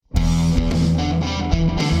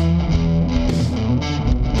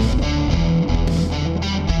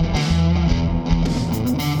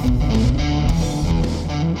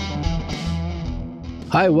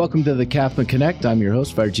Hi, welcome to the Kaufman Connect. I'm your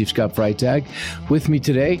host, Fire Chief Scott Freitag. With me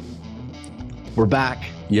today, we're back.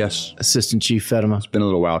 Yes. Assistant Chief Fedema. It's been a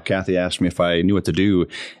little while. Kathy asked me if I knew what to do,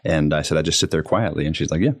 and I said I'd just sit there quietly. And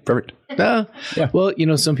she's like, yeah, perfect. Yeah. Well,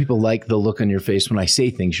 some people like the look on your face when I say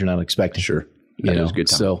things you're not expecting. Sure. That was a good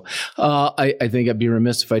time. So I think I'd be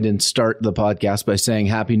remiss if I didn't start the podcast by saying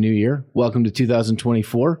Happy New Year. Welcome to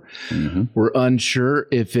 2024. Mm-hmm. We're unsure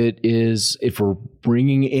if we're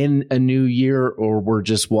bringing in a new year or we're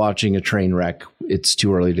just watching a train wreck. It's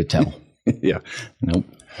too early to tell. Yeah. Nope.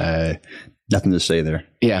 Nothing to say there.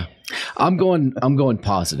 Yeah. I'm going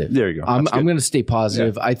positive. There you go. I'm going to stay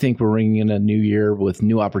positive. Yeah. I think we're ringing in a new year with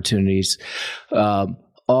new opportunities.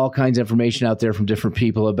 All kinds of information out there from different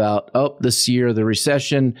people about, this year, the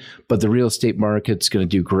recession, but the real estate market's going to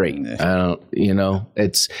do great.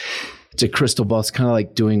 It's a crystal ball. It's kind of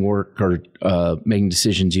like doing work or making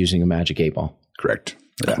decisions using a magic 8-ball. Correct.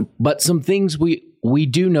 Yeah. But some things we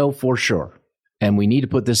do know for sure, and we need to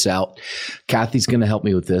put this out. Kathy's going to help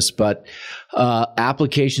me with this, but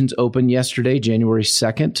applications opened yesterday, January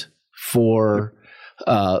 2nd, for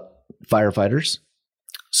firefighters.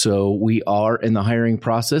 So we are in the hiring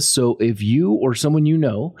process. So if you or someone you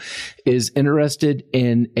know is interested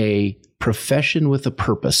in a profession with a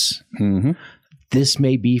purpose, this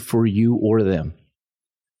may be for you or them.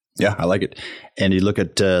 Yeah, I like it. And you look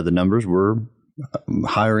at the numbers, we're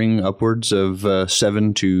hiring upwards of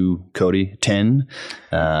 7 to Cody 10.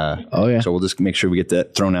 So we'll just make sure we get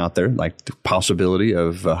that thrown out there, like the possibility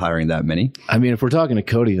of hiring that many. I mean, if we're talking to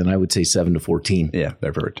Cody, then I would say 7 to 14. Yeah,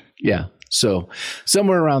 they're perfect. Yeah. So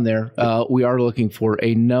somewhere around there, we are looking for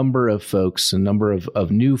a number of folks, a number of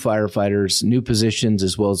new firefighters, new positions,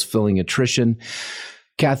 as well as filling attrition.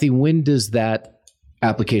 Kathy, when does that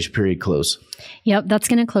application period close? Yep, that's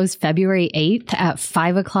going to close February 8th at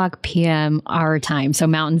 5:00 p.m. our time, so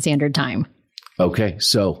Mountain Standard Time. Okay,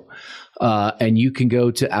 so and you can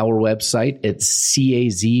go to our website at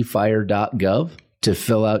cazfire.gov to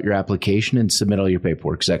fill out your application and submit all your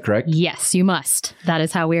paperwork. Is that correct? Yes, you must. That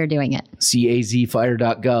is how we are doing it.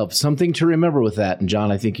 cazfire.gov. Something to remember with that, and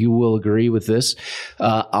John, I think you will agree with this.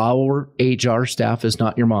 Our HR staff is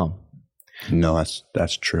not your mom. No,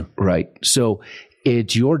 that's true. Right. So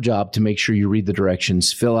it's your job to make sure you read the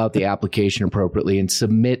directions, fill out the application appropriately, and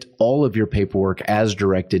submit all of your paperwork as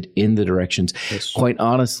directed in the directions. Yes. Quite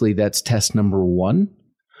honestly, that's test number 1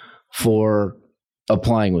 for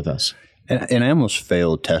applying with us. And I almost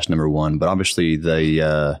failed test number 1, but obviously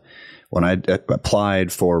when I applied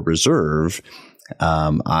for reserve,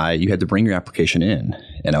 you had to bring your application in,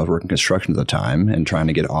 and I was working construction at the time and trying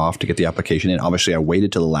to get off to get the application in. Obviously, I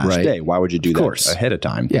waited till the last day. Why would you do that ahead of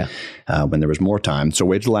time? Yeah. When there was more time. So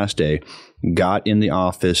waited till the last day, got in the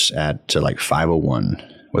office at like 5:01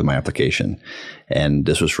 with my application. And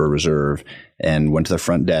this was for a reserve, and went to the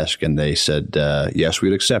front desk, and they said, yes,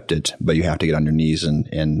 we'd accept it, but you have to get on your knees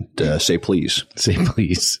and say please. Say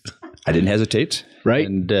please. I didn't hesitate. Right.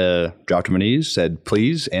 And dropped to my knees, said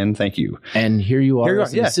please and thank you. And here you are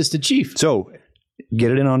as an assistant chief. So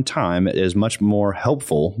get it in on time is much more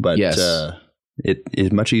helpful, but it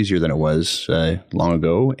is much easier than it was long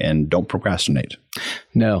ago, and don't procrastinate.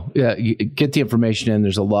 No. Yeah, you get the information in.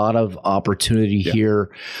 There's a lot of opportunity here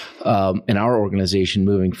in our organization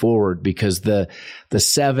moving forward, because the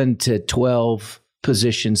 7 to 12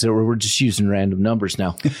 positions that we're just using random numbers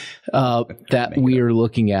now that we are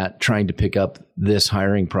looking at trying to pick up this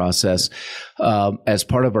hiring process as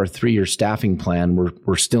part of our 3-year staffing plan.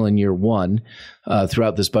 We're still in year 1.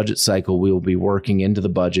 Throughout this budget cycle, we will be working into the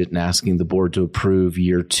budget and asking the board to approve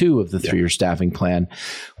year 2 of the 3-year staffing plan,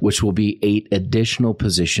 which will be 8 additional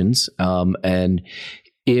positions. And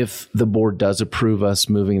if the board does approve us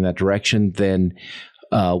moving in that direction, then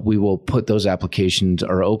we will put those applications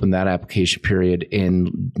or open that application period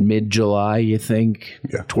in mid-July, you think,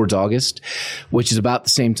 towards August, which is about the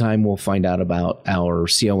same time we'll find out about our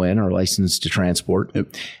CON, our license to transport. Yep.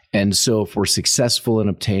 And so if we're successful in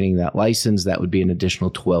obtaining that license, that would be an additional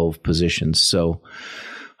 12 positions. So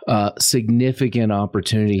significant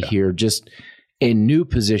opportunity here just in new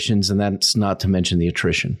positions, and that's not to mention the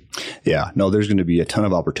attrition. Yeah, no, there's going to be a ton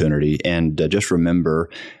of opportunity. And just remember,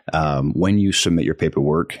 when you submit your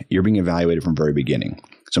paperwork, you're being evaluated from the very beginning.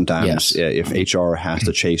 Sometimes if HR has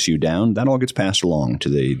to chase you down, that all gets passed along to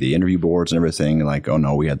the interview boards and everything. Like, oh,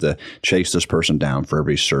 no, we had to chase this person down for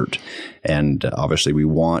every cert. And obviously, we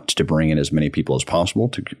want to bring in as many people as possible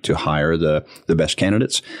to hire the best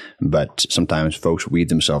candidates. But sometimes folks weed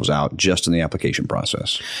themselves out just in the application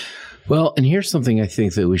process. Well, and here's something I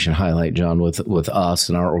think that we should highlight, John, with us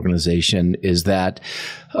and our organization is that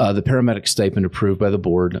the paramedic stipend approved by the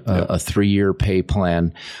board, a 3-year pay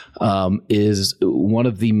plan, is one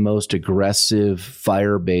of the most aggressive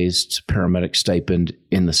fire-based paramedic stipend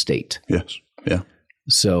in the state. Yes. Yeah.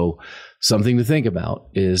 So something to think about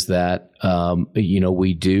is that,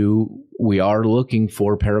 we are looking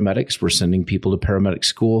for paramedics. We're sending people to paramedic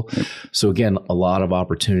school. Yep. So again, a lot of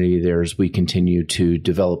opportunity there as we continue to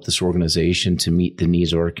develop this organization to meet the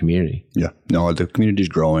needs of our community. Yeah. No, the community is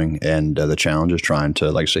growing, and the challenge is trying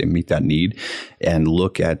to, like I say, meet that need and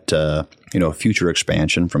look at, future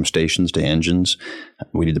expansion from stations to engines.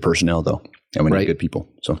 We need the personnel though, and we need good people.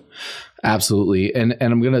 So absolutely. And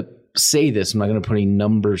I'm going to say this, I'm not going to put any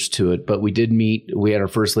numbers to it, but we had our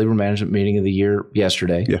first labor management meeting of the year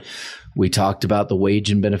yesterday. Yeah. We talked about the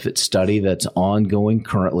wage and benefit study that's ongoing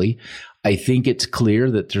currently. I think it's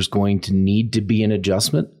clear that there's going to need to be an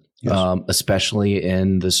adjustment, especially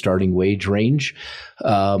in the starting wage range.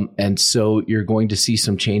 And so you're going to see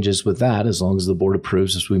some changes with that as long as the board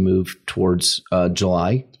approves as we move towards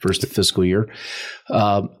July, first of fiscal year.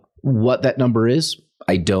 What that number is,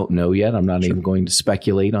 I don't know yet. I'm not even going to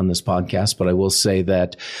speculate on this podcast, but I will say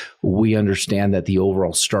that we understand that the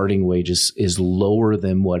overall starting wage is lower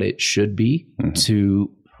than what it should be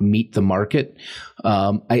to meet the market.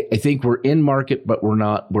 I think we're in market, but we're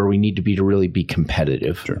not where we need to be to really be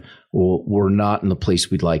competitive. Sure. We're not in the place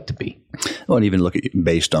we'd like to be. Well, and even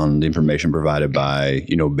based on the information provided by,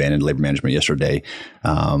 Ben and Labor Management yesterday,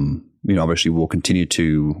 obviously we'll continue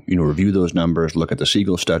to, review those numbers, look at the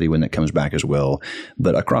Siegel study when that comes back as well.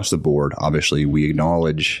 But across the board, obviously we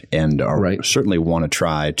acknowledge and certainly want to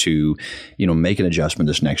try to, make an adjustment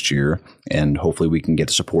this next year, and hopefully we can get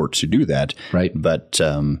the support to do that. Right. But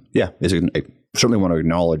I certainly want to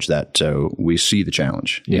acknowledge that we see the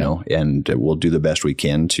challenge, and we'll do the best we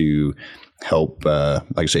can to help, like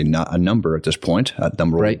I say, not a number at this point. A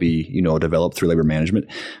number will be, developed through labor management,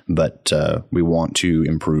 but we want to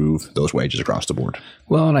improve those wages across the board.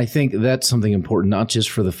 Well, and I think that's something important, not just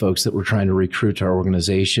for the folks that we're trying to recruit to our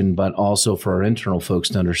organization, but also for our internal folks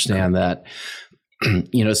to understand that,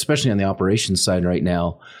 especially on the operations side right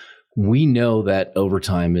now, we know that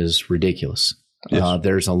overtime is ridiculous. Yes.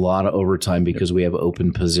 There's a lot of overtime because we have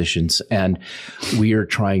open positions, and we are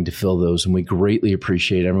trying to fill those, and we greatly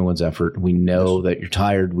appreciate everyone's effort. We know that you're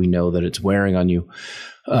tired. We know that it's wearing on you.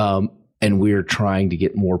 And we're trying to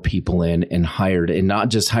get more people in and hired, and not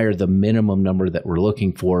just hire the minimum number that we're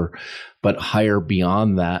looking for, but hire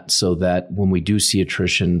beyond that so that when we do see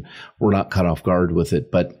attrition, we're not caught off guard with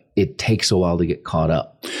it. But it takes a while to get caught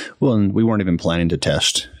up. Well, and we weren't even planning to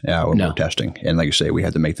test when we're testing. And like you say, we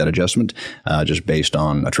had to make that adjustment just based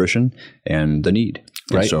on attrition and the need.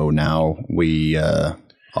 Right. And so now we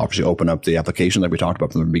obviously open up the application like we talked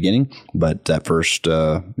about from the beginning, but that first,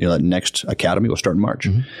 that next academy will start in March.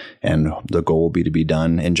 Mm-hmm. And the goal will be to be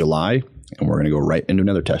done in July. And we're going to go right into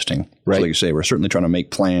another testing. Right. So like you say, we're certainly trying to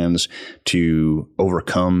make plans to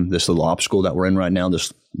overcome this little obstacle that we're in right now,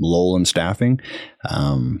 this lull in staffing.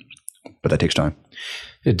 But that takes time.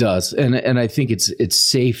 It does. And I think it's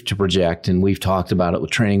safe to project. And we've talked about it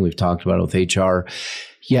with training. We've talked about it with HR.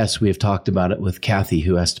 Yes, we have talked about it with Kathy,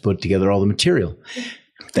 who has to put together all the material.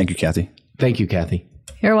 Thank you, Kathy. Thank you, Kathy.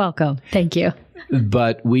 You're welcome. Thank you.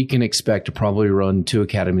 But we can expect to probably run 2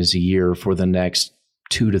 academies a year for the next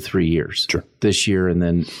 2 to 3 years. Sure. This year and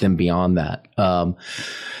then beyond that.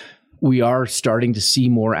 We are starting to see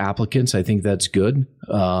more applicants. I think that's good.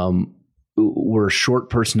 We're short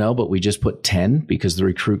personnel, but we just put 10 because the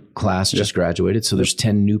recruit class just graduated. So there's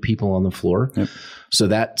 10 new people on the floor. Yep. So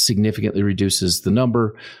that significantly reduces the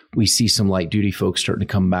number. We see some light duty folks starting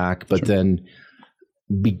to come back, but then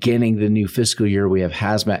beginning the new fiscal year, we have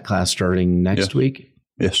hazmat class starting next week.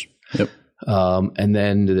 Yes. Yep. And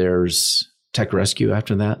then there's Tech Rescue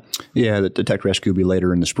after that? Yeah, the Tech Rescue will be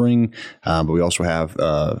later in the spring, but we also have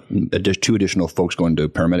 2 additional folks going to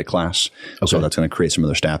paramedic class, so that's going to create some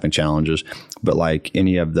other staffing challenges. But like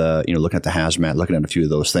any of the, looking at the hazmat, looking at a few of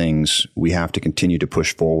those things, we have to continue to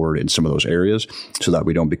push forward in some of those areas so that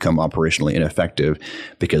we don't become operationally ineffective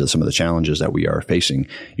because of some of the challenges that we are facing.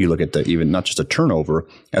 You look at even not just the turnover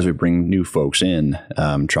as we bring new folks in,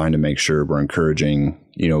 trying to make sure we're encouraging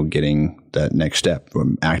getting that next step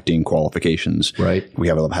from acting qualifications. Right. We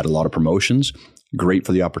have had a lot of promotions. Great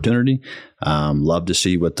for the opportunity. Love to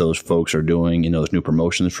see what those folks are doing in those new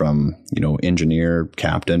promotions from, engineer,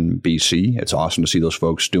 captain, BC. It's awesome to see those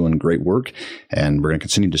folks doing great work, and we're going to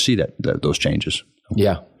continue to see those changes.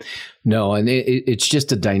 Yeah. No, and it's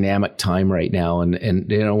just a dynamic time right now. And I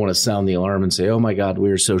don't want to sound the alarm and say, oh my God,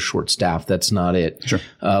 we're so short staffed. That's not it. Sure.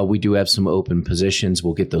 We do have some open positions.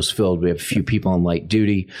 We'll get those filled. We have a few people on light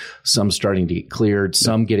duty, some starting to get cleared,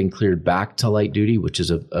 some getting cleared back to light duty, which is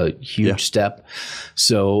a huge step.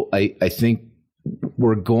 So I think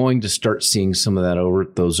we're going to start seeing some of that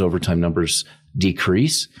those overtime numbers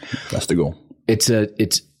decrease. That's the goal. It's a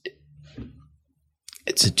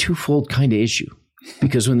twofold kind of issue.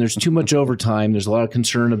 Because when there's too much overtime, there's a lot of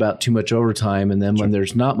concern about too much overtime. And then when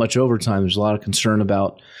there's not much overtime, there's a lot of concern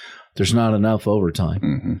about there's not enough overtime.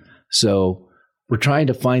 Mm-hmm. So we're trying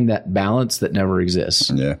to find that balance that never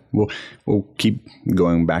exists. Yeah. We'll keep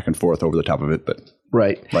going back and forth over the top of it. But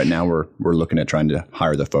right now we're looking at trying to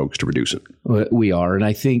hire the folks to reduce it. We are. And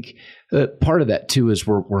I think part of that, too, is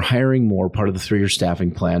we're hiring more, part of the 3-year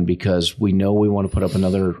staffing plan, because we know we want to put up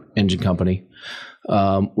another engine company.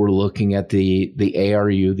 We're looking at the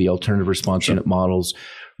ARU, the alternative response unit models.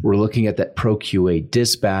 We're looking at that ProQA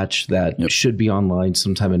dispatch that should be online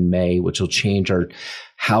sometime in May, which will change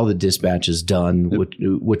how the dispatch is done,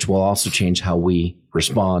 which will also change how we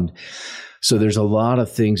respond. So there's a lot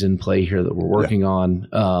of things in play here that we're working on.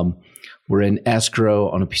 We're in escrow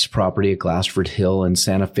on a piece of property at Glassford Hill and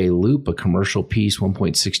Santa Fe Loop, a commercial piece,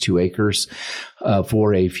 1.62 acres,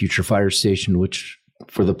 for a future fire station, which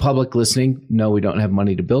for the public listening, no, we don't have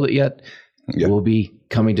money to build it yet. Yeah. We'll be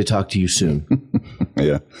coming to talk to you soon.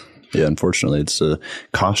 Yeah. Unfortunately, it's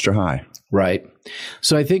costs are high. Right.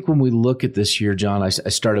 So I think when we look at this year, John, I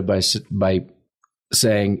started by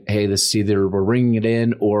saying, hey, this is either we're ringing it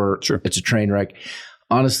in or it's a train wreck.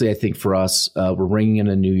 Honestly, I think for us, we're ringing in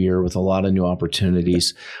a new year with a lot of new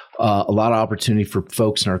opportunities, a lot of opportunity for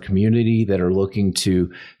folks in our community that are looking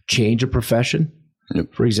to change a profession.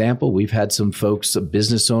 Yep. For example, we've had some folks,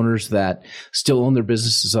 business owners that still own their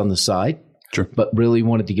businesses on the side, but really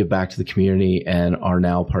wanted to give back to the community and are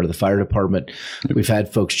now part of the fire department. Yep. We've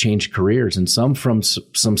had folks change careers, and some from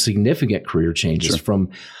some significant career changes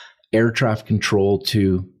from air traffic control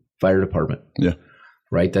to fire department. Yeah.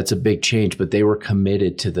 Right. That's a big change, but they were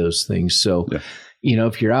committed to those things. So,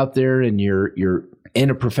 if you're out there and you're in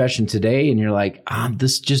a profession today and you're like,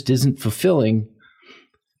 this just isn't fulfilling,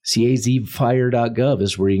 CAZfire.gov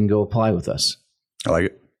is where you can go apply with us. I like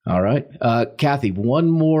it. All right. Kathy, one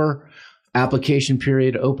more application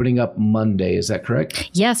period opening up Monday. Is that correct?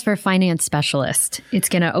 Yes, for finance specialist. It's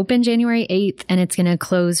going to open January 8th and it's going to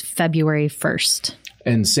close February 1st.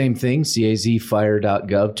 And same thing,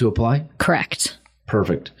 CAZfire.gov to apply? Correct.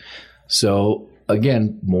 Perfect. So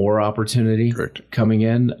again, more opportunity coming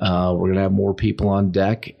in. We're going to have more people on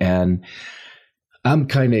deck, and I'm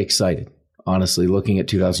kind of excited. Honestly, looking at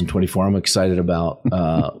 2024, I'm excited about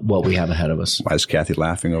what we have ahead of us. Why is Kathy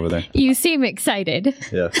laughing over there? You seem excited.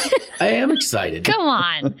 Yeah. I am excited. Come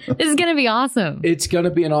on. This is going to be awesome. It's going to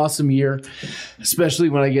be an awesome year, especially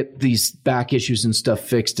when I get these back issues and stuff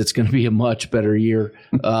fixed. It's going to be a much better year.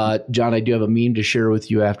 John, I do have a meme to share with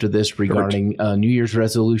you after this regarding New Year's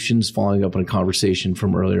resolutions, following up on a conversation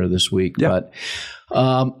from earlier this week. Yeah.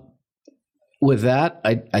 But with that,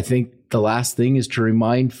 I think the last thing is to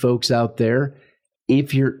remind folks out there,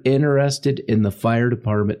 if you're interested in the fire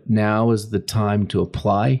department, now is the time to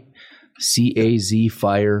apply.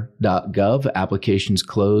 CAZfire.gov. Applications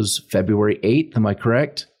close February 8th. Am I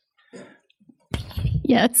correct?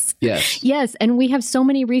 Yes. And we have so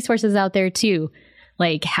many resources out there too,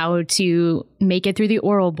 like how to make it through the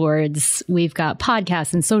oral boards. We've got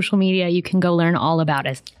podcasts and social media. You can go learn all about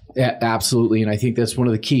it. Yeah, absolutely. And I think that's one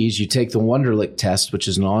of the keys. You take the Wonderlic test, which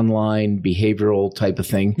is an online behavioral type of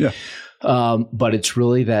thing. Yeah. But it's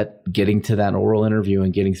really that getting to that oral interview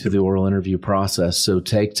and getting through the oral interview process. So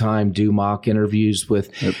take time, do mock interviews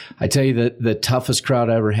with, I tell you that the toughest crowd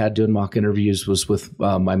I ever had doing mock interviews was with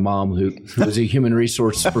my mom, who was a human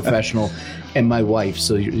resource professional, and my wife.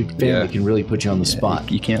 So your family can really put you on the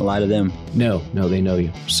spot. You can't lie to them. No, they know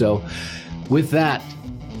you. So with that,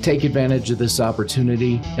 take advantage of this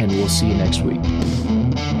opportunity, and we'll see you next week.